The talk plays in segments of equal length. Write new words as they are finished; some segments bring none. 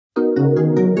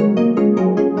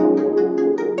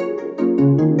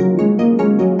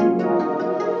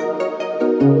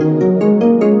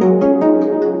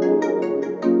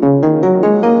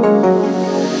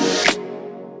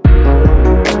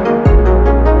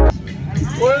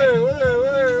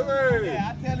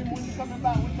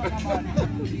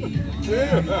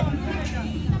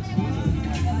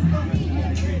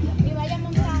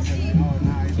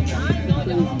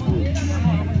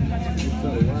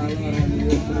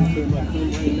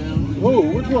Oh,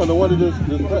 which one? The one that just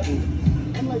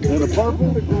and the purple?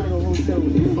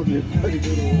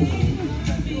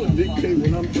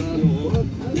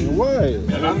 Why? And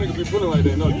them niggas be pulling like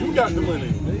that. No, you got the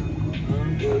money.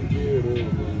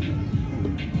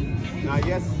 Now,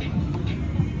 yes.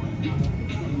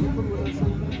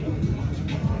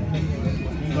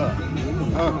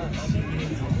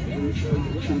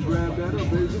 You grab that up,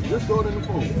 baby. Just throw it in the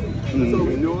phone. So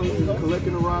you know,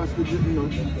 collecting the roster, just, you know,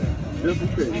 just in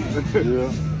case.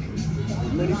 Yeah.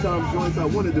 As many times joints I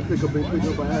wanted to pick up, I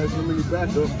had so many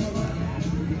backup.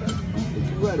 But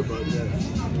you right about that.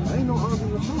 I ain't no arms in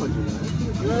the charge, man.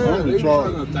 Yeah, they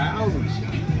charging 1,000.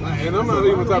 And I'm not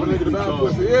even the type of nigga to buy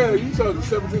pussy. Yeah, you charge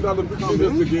 $17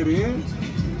 just to get in.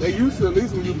 They used to, at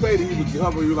least when you paid, he would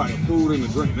cover you like food and a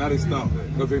drink. Now they stopped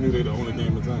it because they knew they the only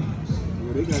game in town.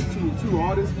 Yeah, they got two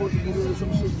artists supposed to get in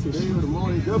some shit today or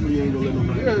tomorrow. They definitely ain't gonna let them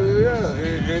run. Yeah.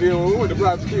 And then when we went to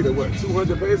Playa Sosua, what,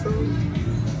 200 pesos?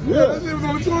 Yeah, it was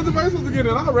only 200 pesos to get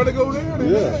in. I'd rather go there than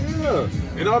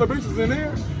yeah. And all the bitches in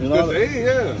there. And all the,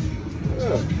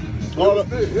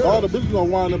 all the bitches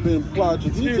gonna wind up in Playa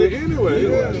Sosua anyway.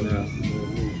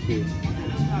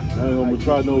 I ain't gonna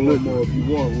try no liquor more if you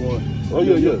want one. Oh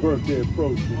yeah. Your birthday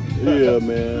approaching. Yeah,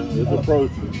 man, it's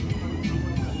approaching.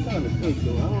 I'm trying to think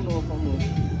though. I don't know if I'm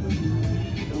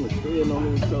gonna stay in the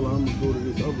hotel or I'm gonna go to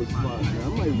this other spot.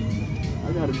 Now,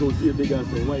 I gotta go see if they got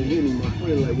some white Henny. My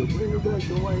friend like, well, bring me back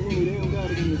some white Henny. They don't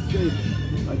got it in the States.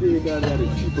 I think they got it at a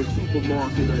cheaper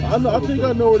supermarket. I think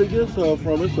I know where to get some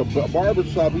from. It's a barber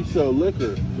shop. He sell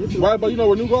liquor. Right, but you know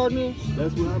where New Garden is?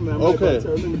 That's where I'm at. Okay.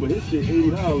 But his shit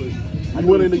 $80. You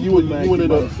went in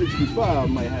a 65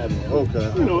 might have it.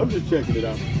 Okay. You know, I'm just checking it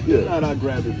out. Yeah. If not, I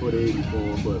grabbed it for the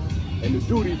 84, but and the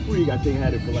duty free I think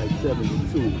had it for like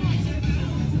 72.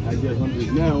 I guess I'm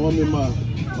just now I'm in my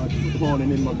coupon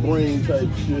and in my brain type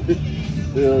shit.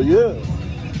 Hell yeah.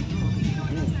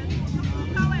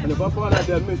 And if I find out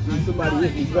that mystery, somebody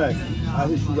hit me back, I'll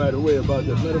hit you right away about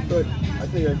that. Matter of fact, I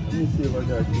think let me see if I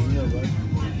got you. You know, right?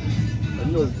 I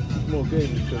know it's more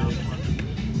gaming to me.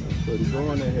 So go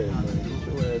on ahead, man. Get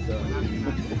your ass out.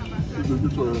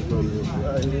 Get your ass out of here.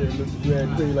 Right here, look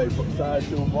grand thing like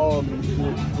sideshow ball and shit.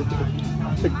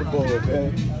 Pick the ball, okay?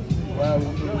 Wow,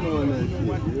 we're doing that shit, you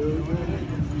know what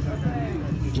I'm saying?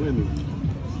 Women.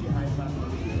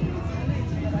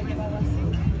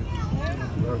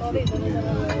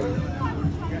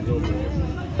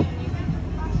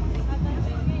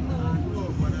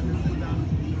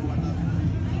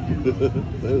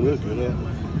 They look good, huh?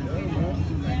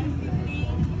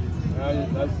 I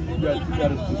see you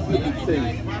got a specific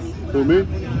taste. For me?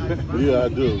 Yeah, I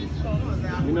do.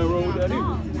 You not wrong with that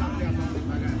either.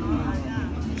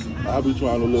 I be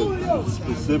trying to look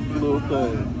specific little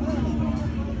thing.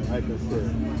 Like I said,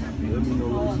 let me know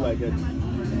what it's like at the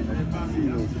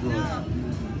casino's going.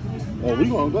 Oh, we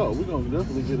gonna go. We gonna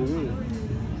definitely get it in.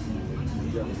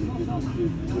 Definitely get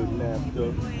this good napped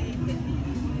up.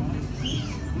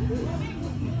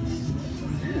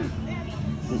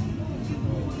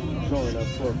 Joint I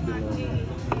fucked in,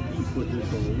 she put this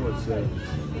on the north side.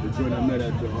 The joint I met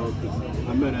at the office. I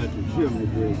met at the gym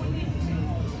today.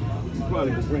 You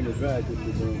probably could bring it back if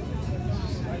you don't.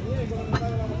 I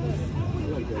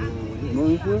like that one. No,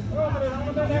 you sure? Is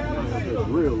that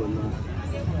real or not?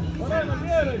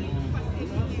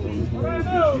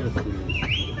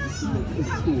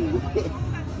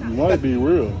 Might be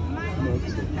real.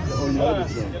 Oh, yeah,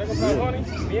 other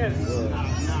side. Yeah.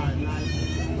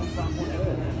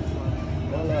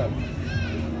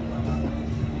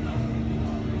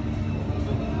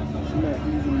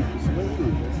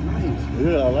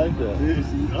 Yeah, I like that.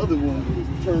 The other one was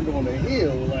turned on the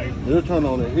hill, like. They're turning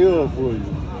on the hill for you.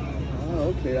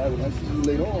 Oh, okay. I see you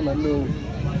later on. I know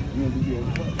you be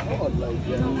getting hard like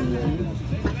that.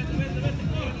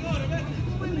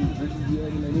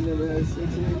 He never had sex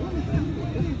in his life.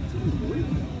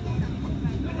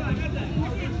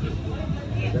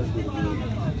 That's what it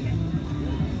is.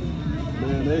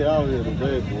 Man, they out here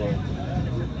today, boy.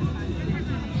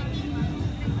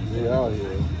 They out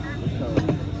here.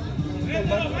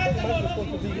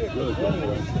 Look,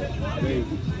 baby.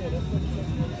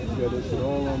 Got this shit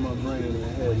all on my brain and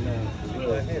head now.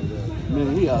 Man,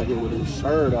 he out here with his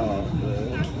shirt off,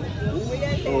 man.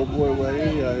 Oh boy, well,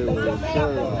 he out here with his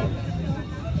shirt off.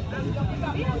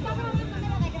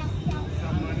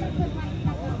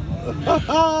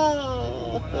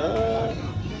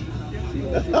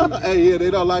 Hey, yeah, they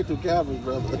don't like the cameras,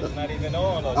 brother. It's not even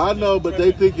on. I know, but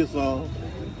they think it's on.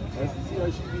 That's to see how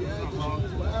she be acting. She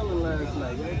was wilding last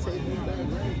night. Y'all take me back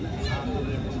right now.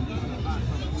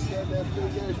 She had that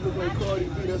fake ass look like Cardi B.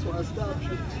 That's why I stopped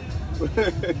you.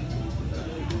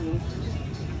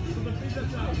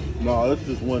 No, that's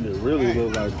just one that really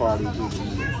looks like Cardi B.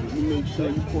 You make sure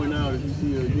you point out if you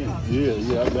see her again.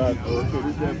 Yeah, I got it. Okay,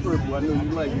 this that purple. I know you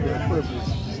like it, that purple.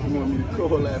 You want me to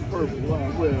call that purple? Well, I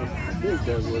think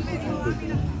that was what you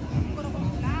thinking.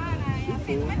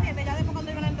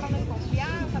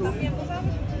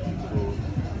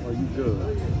 Oh, you good?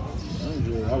 I'm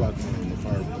good. I like the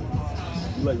purple.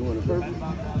 You like the one in purple?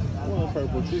 Well,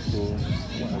 purple too cool.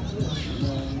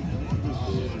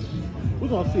 We're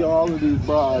gonna see all of these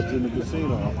brides in the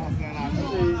casino.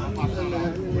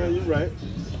 Yeah, you're right.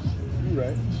 You're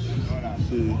right.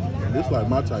 See, this like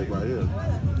my type right here.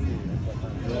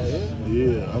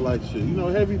 Yeah, I like shit. You know,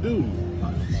 heavy duty.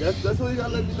 That's what you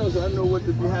gotta let me know, so I know what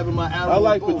to be having my arrow. I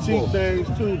like petite things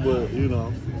too, but you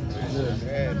know.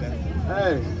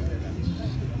 Hey.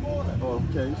 Oh,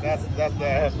 okay. That's the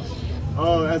heifer.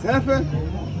 Oh, that's heifer?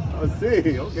 I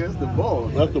see. Okay, that's the ball.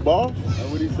 That's the ball? That's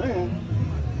what he's saying.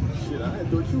 Shit, I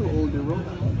thought you were old and wrong.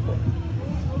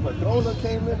 Patrona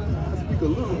came in and I speak a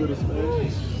little bit of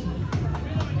Spanish.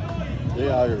 They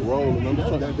out here rolling.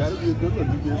 That'd be a good look.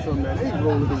 You get something that ain't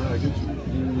rolling when I get you.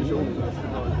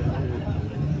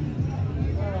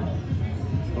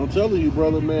 I'm telling you,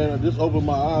 brother, man, I just opened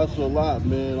my eyes to a lot,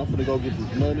 man. I'm finna go get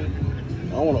this money.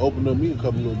 I want to open up me a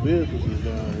couple of businesses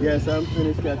down here. Yes, I'm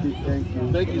finished, Kathy. Thank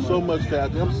you. Thank you so much,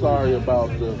 Kathy. I'm sorry about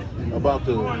the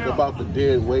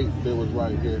dead weight that was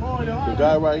right here. The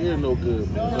guy right here, no good,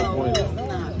 man. No point.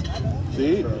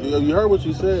 See, you heard what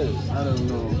she said. I don't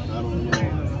know.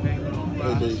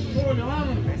 Hey, baby.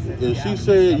 If she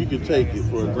said you can take it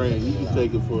for $1,000, you can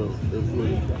take it for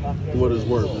what it's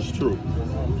worth. It's true.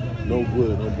 No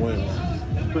good, no bueno.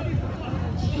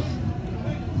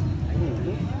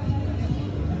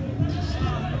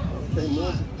 Okay,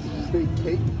 more big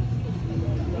cake.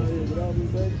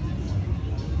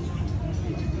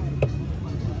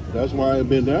 That's why I ain't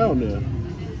been down there.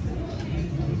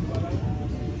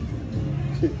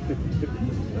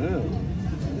 Damn.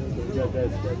 You got that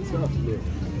tough look.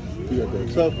 You got that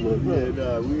tough look. Yeah,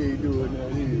 nah, we ain't doing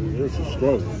that either. It's a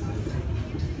struggle.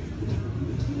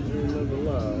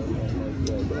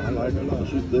 I like her. No,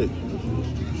 she's thick.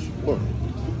 She's short.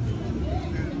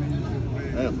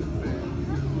 Damn.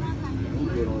 I'm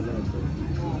good on that, though.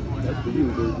 That's for you,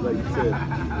 dude. Like you said, you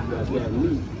got that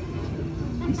meat.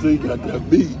 You see, you got that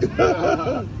beat.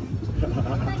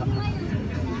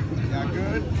 Y'all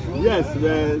good? Yes,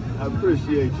 man. I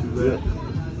appreciate you, man. Yeah.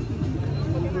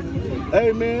 Hey,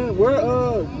 man,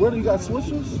 where do you got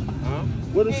swishers? Huh?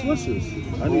 Where the swishers?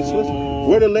 I need swishers.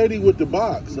 Where the lady with the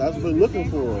box? I've been looking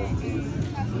for her.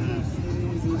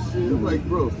 I'm like,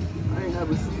 bro, I ain't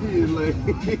have a CD in like,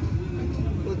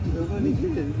 what the honey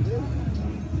is?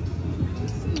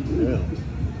 Yeah.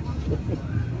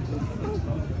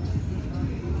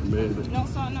 Man. No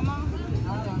salt no more?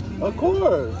 Of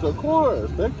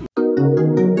course. Thank you.